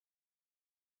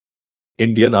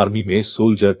Indian army में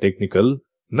soldier technical,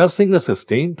 nursing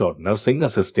assistant और nursing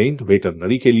assistant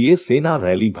veterinary के लिए सेना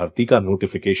रैली भर्ती का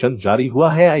नोटिफिकेशन जारी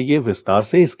हुआ है। आइए विस्तार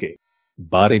से इसके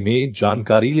बारे में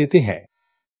जानकारी लेते हैं।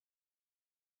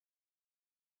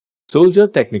 Soldier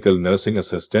technical nursing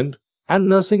assistant and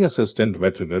nursing assistant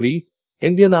veterinary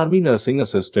Indian army nursing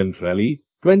assistant rally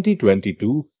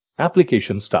 2022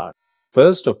 application start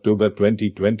 1 October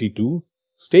 2022।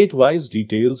 State wise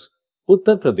details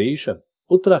Uttar Pradesh,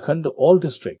 Uttarakhand all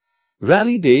district.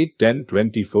 Rally date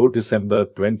 10-24 December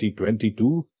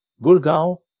 2022।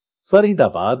 Gurgaon,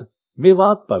 Faridabad,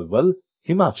 Mewat, Palwal,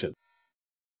 Himachal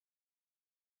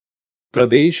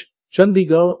Pradesh,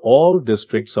 Chandigarh all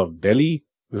districts of Delhi.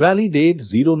 Rally date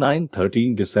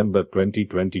 09-13 December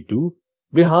 2022।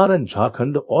 Bihar and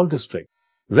Jharkhand all district.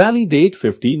 Rally date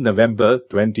 15 November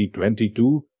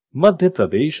 2022। Madhya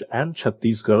Pradesh and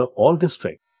Chhattisgarh all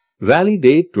district. Rally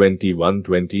date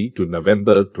 21-22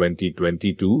 November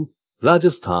 2022.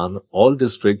 Rajasthan All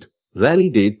District. Rally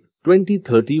date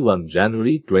 20-31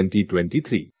 January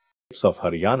 2023. Of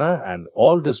Haryana and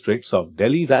all districts of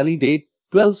Delhi. Rally date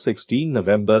 12-16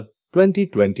 November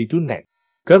 2022. Next.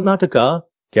 Karnataka,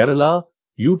 Kerala,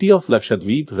 UT of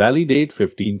Lakshadweep. Rally date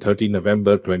 15-30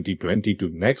 November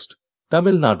 2022. Next.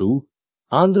 Tamil Nadu,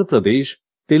 Andhra Pradesh,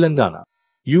 Telangana.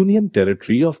 Union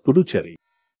Territory of Puducherry.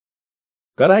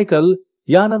 Karaikal,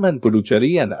 Yanam and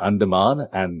Puducherry and Andaman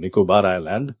and Nicobar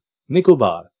Island,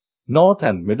 Nicobar, North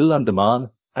and Middle Andaman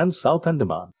and South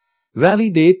Andaman. Rally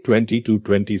date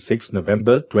 20-26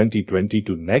 November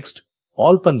 2022. Next,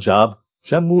 all Punjab,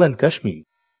 Jammu and Kashmir.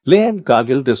 Leh and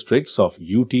Kargil districts of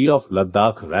UT of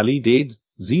Ladakh. Rally date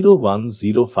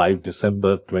 01-05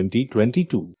 December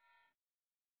 2022.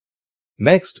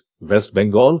 Next, West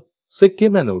Bengal,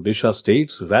 Sikkim and Odisha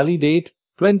states. Rally date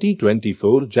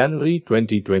 20-24 January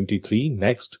 2023.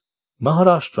 Next,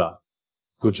 Maharashtra,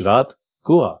 Gujarat,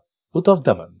 Goa, Uttar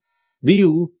Daman,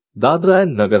 Diu, Dadra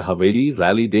and Nagar Haveli.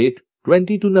 Rally date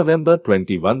 22 November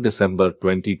 21 December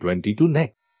 2022.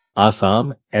 Next,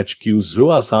 Assam, HQ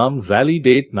 0 Assam. Rally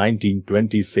date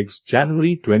 19-26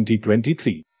 January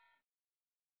 2023.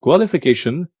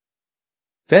 Qualification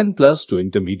 10+ to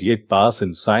intermediate pass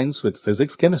in science with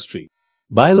physics, chemistry,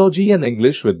 biology and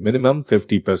English with minimum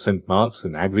 50% marks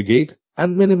in aggregate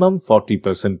and minimum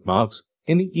 40% marks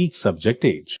in each subject.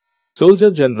 Age.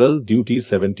 Soldier General Duty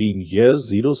 17 years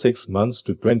 06 months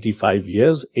to 25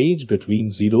 years. Age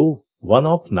between 01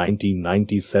 of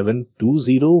 1997 to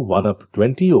 01 of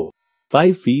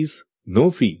 2005. Fees, no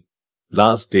fee.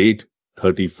 Last date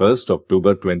 31st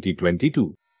October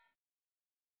 2022.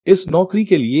 इस नौकरी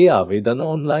के लिए आवेदन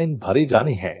online भरे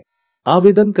जाने हैं।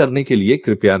 आवेदन करने के लिए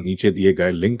कृपया नीचे दिए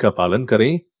गए लिंक का पालन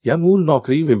करें या मूल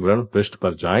नौकरी विवरण पृष्ठ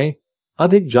पर जाएं।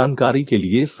 अधिक जानकारी के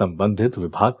लिए संबंधित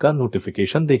विभाग का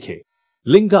नोटिफिकेशन देखें।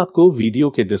 लिंक आपको वीडियो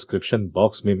के डिस्क्रिप्शन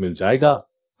बॉक्स में मिल जाएगा।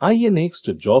 आइए नेक्स्ट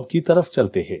जॉब की तरफ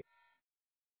चलते हैं।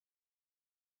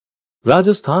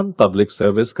 Rajasthan public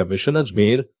service commission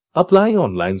Ajmer. Apply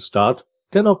online start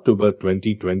 10 October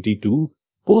 2022।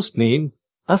 Post name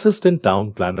assistant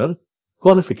town planner.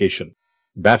 Qualification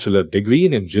Bachelor degree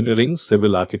in Engineering,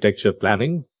 Civil Architecture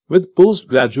Planning with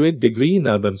postgraduate degree in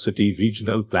Urban City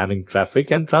Regional Planning,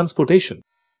 Traffic and Transportation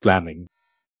Planning.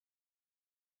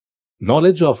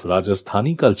 Knowledge of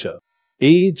Rajasthani culture.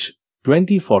 Age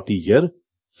 20-40 year.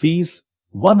 Fees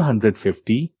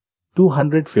 150,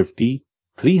 250,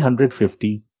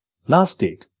 350. Last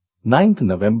date 9th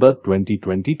November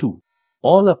 2022.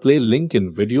 All apply link in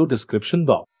video description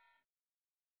box.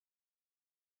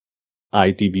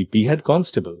 ITBP Head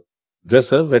Constable,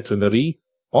 Dresser Veterinary,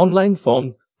 Online Form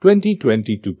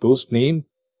 2022. Post Name,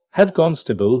 Head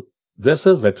Constable,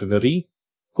 Dresser Veterinary.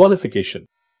 Qualification,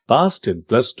 Passed in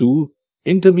 +2,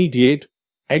 Intermediate,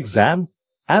 Exam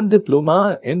and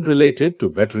Diploma in related to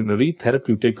Veterinary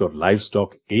Therapeutic or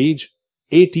Livestock. Age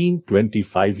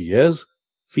 18-25 years.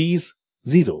 Fees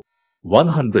 0,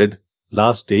 100.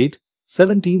 Last date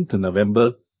 17th November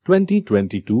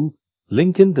 2022.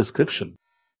 Link in description.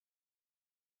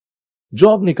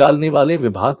 Job निकालने वाले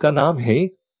विभाग का नाम है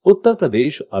उत्तर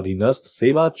प्रदेश अधीनस्थ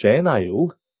सेवा चयन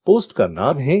आयोग। पोस्ट का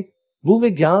नाम है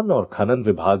भूविज्ञान और खनन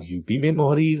विभाग यूपी में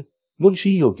मोहरीर।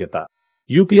 मुंशी योग्यता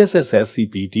UPS SSC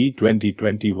PT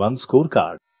 2021 score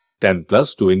card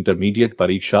 10+ to intermediate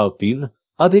परीक्षा उत्तीर्ण।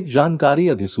 अधिक जानकारी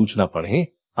अधिसूचना पढ़ें।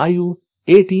 आयु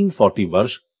 18-40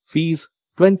 वर्ष। फीस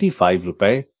 25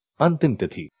 रुपए। अंतिम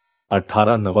तिथि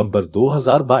 18 नवंबर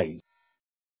 2022।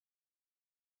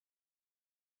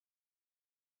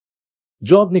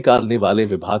 जॉब निकालने वाले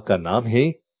विभाग का नाम है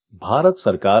भारत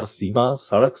सरकार सीमा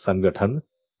सड़क संगठन।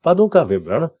 पदों का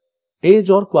विवरण।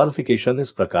 एज और क्वालिफिकेशन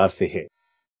इस प्रकार से है।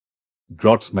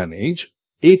 Draughtsman as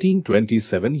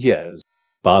 1827 years.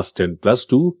 Passed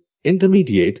 10+2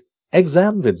 intermediate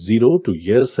exam with 0 to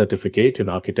years certificate in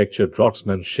architecture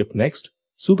draftsmanship. Next,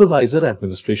 supervisor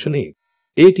administration age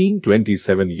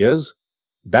 1827 years.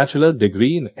 Bachelor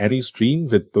degree in any stream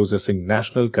with possessing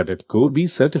National Cadet Corps B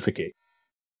certificate.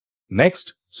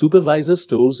 Next, supervisor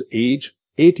stores age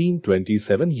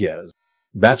 1827 years.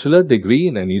 Bachelor degree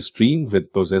in any stream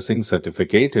with possessing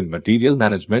certificate in material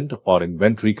management or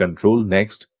inventory control.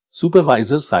 Next,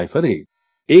 supervisor cipher age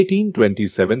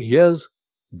 1827 years.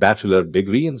 Bachelor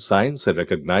degree in science at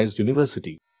recognized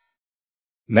university.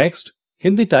 Next,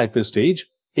 Hindi typist age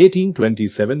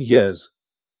 1827 years.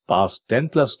 Passed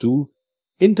 10+2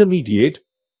 intermediate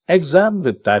exam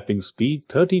with typing speed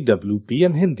 30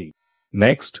 WPM Hindi.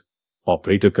 Next,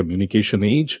 operator communication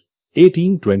age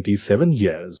 1827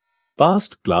 years.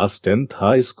 Passed class 10th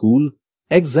high school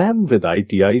exam with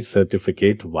ITI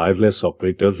certificate wireless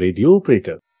operator radio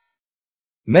operator.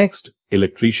 Next,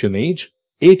 electrician age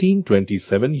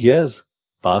 1827 years.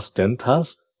 Passed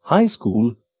 10th high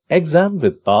school exam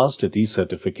with passed ITI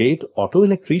certificate auto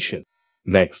electrician.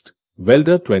 Next,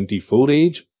 welder 24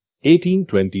 age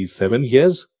 1827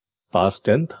 years. Passed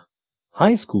 10th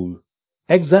high school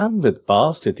exam with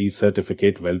passed ITI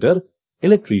certificate welder,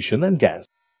 electrician and gas.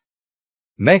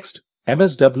 Next,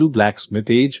 MSW blacksmith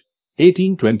age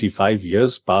 1825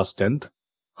 years. Passed 10th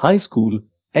high school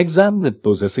exam with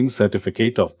possessing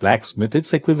certificate of blacksmith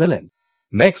its equivalent.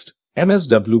 Next,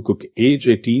 MSW cook age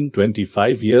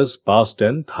 1825 years. Passed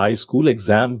 10th high school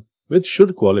exam which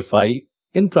should qualify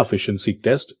in proficiency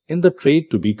test in the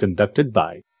trade to be conducted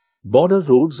by Border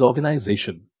Roads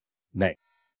Organization. Next,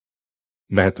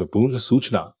 महत्वपूर्ण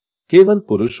सूचना, केवल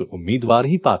पुरुष उम्मीदवार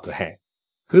ही पात्र हैं।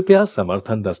 कृपया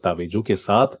समर्थन दस्तावेजों के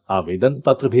साथ आवेदन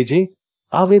पत्र भेजें।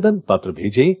 आवेदन पत्र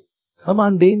भेजें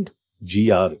commandant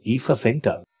GRE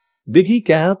centre, Dighi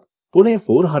camp, Pune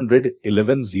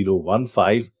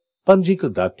 411015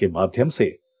 पंजीकृत डाक के माध्यम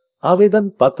से। आवेदन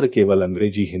पत्र केवल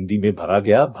अंग्रेजी हिंदी में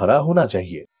भरा होना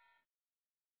चाहिए।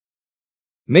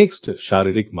 नेक्स्ट,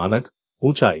 शारीरिक मानक,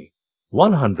 ऊंचाई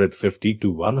 150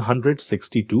 to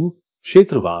 162,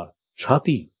 क्षेत्रवार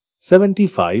छाती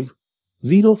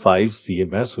 7505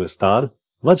 cms, विस्तार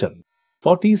वजन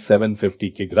 4750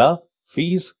 किग्रा,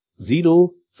 फीस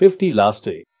 050 लास्ट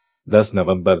डेट 10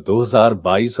 नवंबर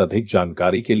 2022। अधिक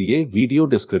जानकारी के लिए वीडियो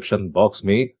डिस्क्रिप्शन बॉक्स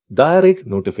में डायरेक्ट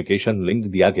नोटिफिकेशन लिंक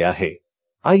दिया गया है।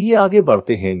 आइए आगे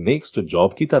बढ़ते हैं नेक्स्ट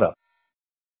जॉब की तरफ।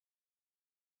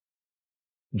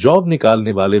 जॉब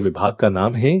निकालने वाले विभाग का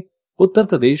नाम है उत्तर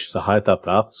प्रदेश सहायता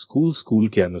प्राप्त स्कूल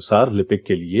के अनुसार लिपिक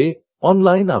के लिए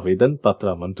ऑनलाइन आवेदन पत्र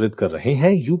आमंत्रित कर रहे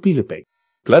हैं यूपी लिपिक।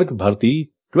 क्लर्क भर्ती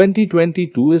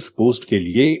 2022। इस पोस्ट के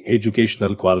लिए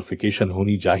एजुकेशनल क्वालिफिकेशन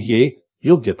होनी चाहिए।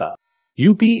 योग्यता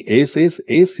UP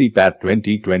SSC PAT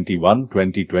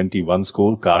 2021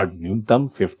 score card न्यूनतम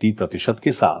 50%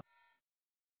 के साथ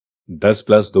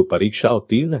 10+2 परीक्षा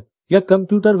उत्तीर्ण या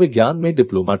कंप्यूटर विज्ञान में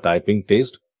डिप्लोमा टाइपिंग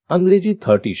टेस्ट, अंग्रेजी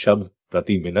 30 शब्द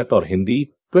प्रति मिनट और हिंदी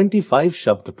 25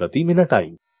 शब्द प्रति मिनट।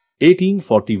 आयु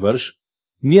 1840 वर्ष।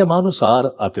 नियमानुसार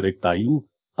अतिरिक्त आयु।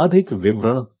 अधिक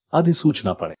विवरण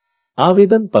अधिसूचना पढ़ें।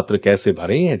 आवेदन पत्र कैसे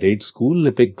भरें? डेट स्कूल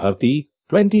लिपिक भर्ती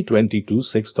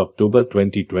 2022 6 अक्टूबर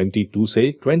 2022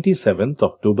 से 27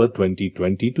 अक्टूबर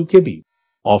 2022 के बीच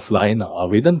ऑफलाइन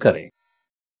आवेदन करें।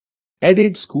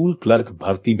 एडेड स्कूल क्लर्क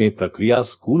भर्ती में प्रक्रिया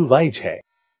स्कूल वाइज है।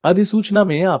 अधिसूचना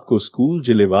में आपको स्कूल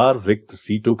जिलेवार रिक्त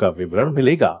सीटों का विवरण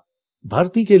मिलेगा।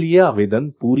 भर्ती के लिए आवेदन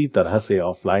पूरी तरह से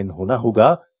ऑफलाइन होना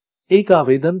होगा। एक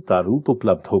आवेदन प्रारूप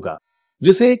उपलब्ध होगा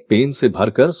जिसे एक पेन से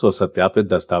भरकर स्वसत्यापित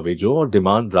दस्तावेजों और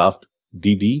डिमांड ड्राफ्ट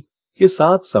DD के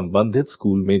साथ संबंधित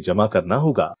स्कूल में जमा करना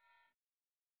होगा।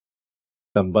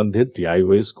 संबंधित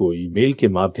DIOS को ईमेल के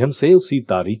माध्यम से उसी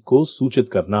तारीख को सूचित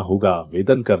करना होगा।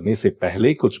 आवेदन करने से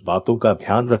पहले कुछ बातों का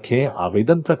ध्यान रखें।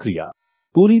 आवेदन प्रक्रिया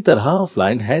पूरी तरह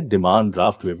ऑफलाइन है। डिमांड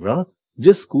ड्राफ्ट विवरण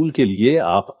जिस स्कूल के लिए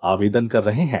आप आवेदन कर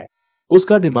रहे हैं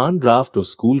उसका डिमांड ड्राफ्ट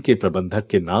उस स्कूल के प्रबंधक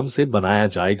के नाम से बनाया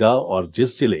जाएगा और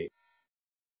जिस जिले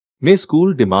में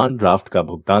स्कूल डिमांड ड्राफ्ट का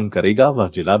भुगतान करेगा वह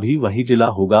जिला भी वही जिला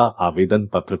होगा। आवेदन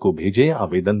पत्र को भेजें।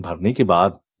 आवेदन भरने के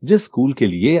बाद जिस स्कूल के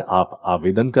लिए आप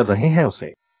आवेदन कर रहे हैं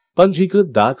उसे पंजीकृत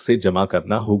डाक से जमा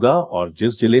करना होगा और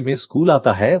जिस जिले में स्कूल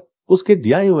आता है उसके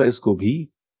DIOS को भी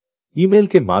ईमेल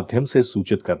के माध्यम से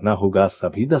सूचित करना होगा।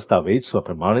 सभी दस्तावेज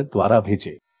स्वप्रमाणित द्वारा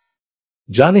भेजे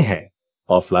जाने हैं।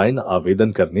 ऑफलाइन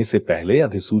आवेदन करने से पहले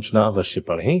अधिसूचना अवश्य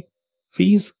पढ़ें।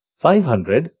 फीस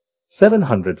 500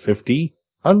 750।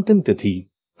 अंतिम तिथि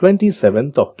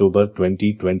 27 अक्टूबर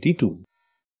 2022।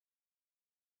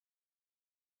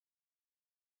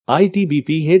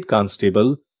 ITBP हेड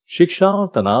कांस्टेबल शिक्षा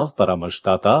और तनाव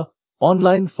परामर्शदाता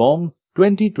online form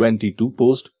 2022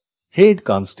 post head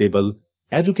constable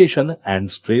education and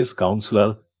stress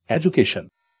counsellor education.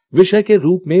 विषय के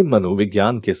रूप में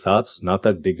मनोविज्ञान के साथ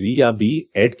स्नातक डिग्री या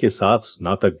B.Ed के साथ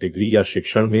स्नातक डिग्री या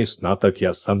शिक्षण में स्नातक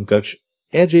या समकक्ष।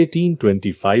 एज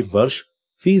 18-25 वर्ष।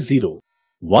 फीस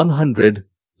 0-100।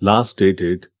 लास्ट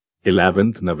डेट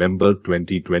 11 नवंबर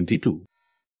 2022।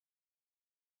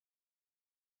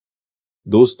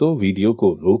 दोस्तों, वीडियो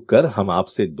को रोककर हम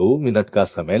आपसे 2 मिनट का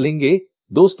समय लेंगे।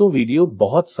 दोस्तों, वीडियो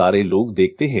बहुत सारे लोग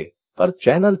देखते हैं पर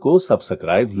चैनल को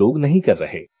सब्सक्राइब लोग नहीं कर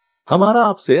रहे। हमारा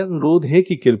आपसे अनुरोध है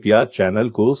कि कृपया चैनल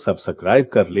को सब्सक्राइब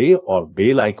कर ले और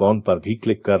बेल आइकॉन पर भी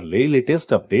क्लिक कर ले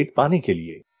लेटेस्ट अपडेट पाने के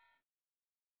लिए,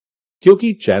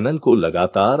 क्योंकि चैनल को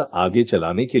लगातार आगे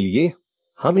चलाने के लिए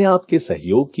हमें आपके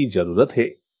सहयोग की जरूरत है।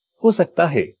 हो सकता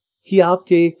है कि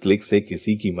आपके एक क्लिक से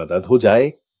किसी की मदद हो जाए,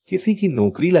 किसी की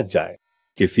नौकरी लग जाए,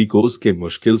 किसी को उसके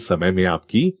मुश्किल समय में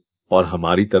आपकी और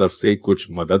हमारी तरफ से कुछ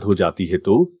मदद हो जाती है,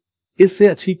 तो इससे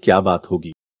अच्छी क्या बात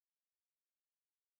होगी।